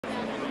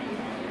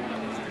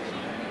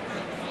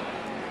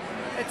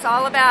It's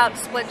all about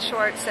split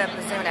shorts at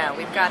Mizuno.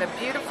 We've got a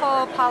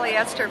beautiful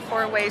polyester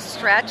four-way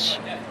stretch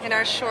in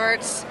our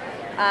shorts,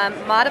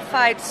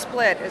 modified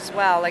split as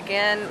well.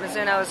 Again,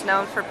 Mizuno is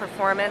known for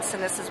performance,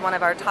 and this is one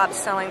of our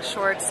top-selling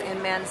shorts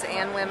in men's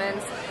and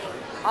women's.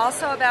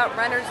 Also about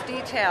runner's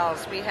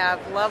details. We have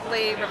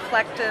lovely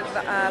reflective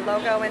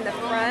logo in the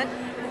front,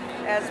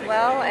 as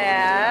well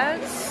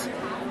as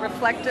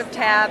reflective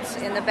tabs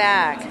in the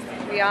back.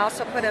 We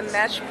also put a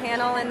mesh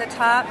panel in the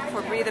top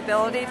for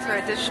breathability, for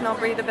additional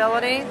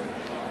breathability.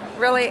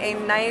 Really a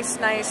nice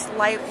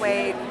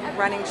lightweight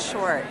running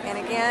short. And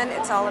again,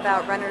 it's all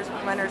about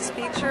runner's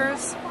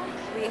features.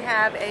 We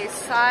have a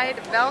side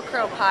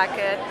Velcro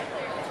pocket,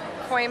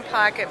 coin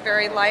pocket,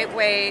 very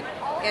lightweight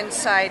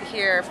inside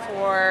here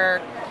for,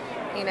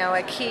 you know,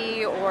 a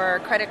key or a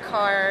credit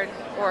card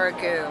or a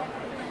goo.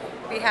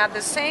 We have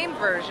the same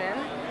version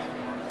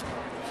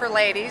for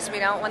ladies. We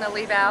don't want to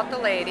leave out the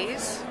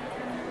ladies.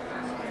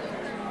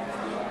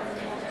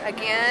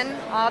 Again,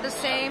 all the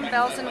same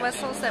bells and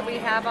whistles that we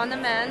have on the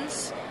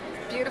men's.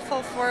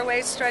 Beautiful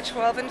four-way stretch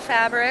woven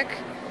fabric.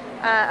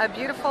 A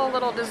beautiful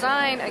little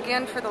design,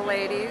 again, for the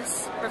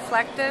ladies.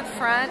 Reflective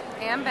front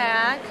and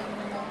back.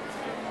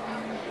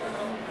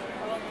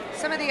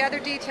 Some of the other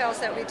details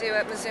that we do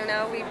at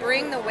Mizuno, we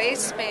bring the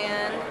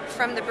waistband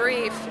from the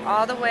brief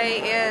all the way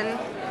in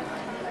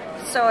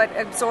so it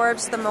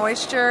absorbs the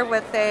moisture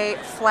with a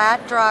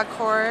flat draw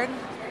cord.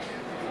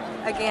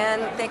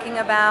 Again, thinking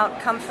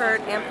about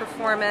comfort and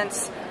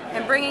performance,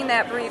 and bringing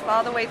that brief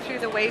all the way through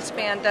the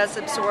waistband does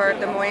absorb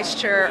the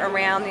moisture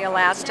around the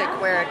elastic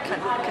where it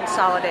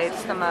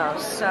consolidates the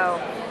most. So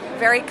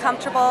very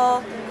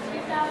comfortable,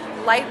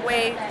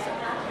 lightweight,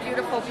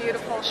 beautiful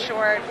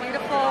short,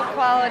 beautiful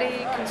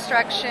quality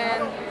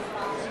construction.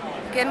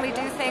 Again, we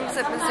do things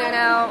at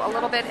Mizuno a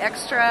little bit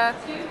extra.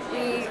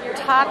 We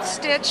top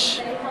stitch,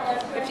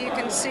 if you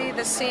can see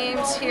the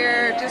seams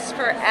here, just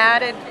for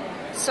added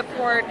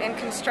support and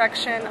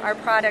construction. Our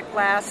product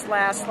lasts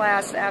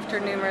after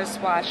numerous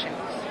washings.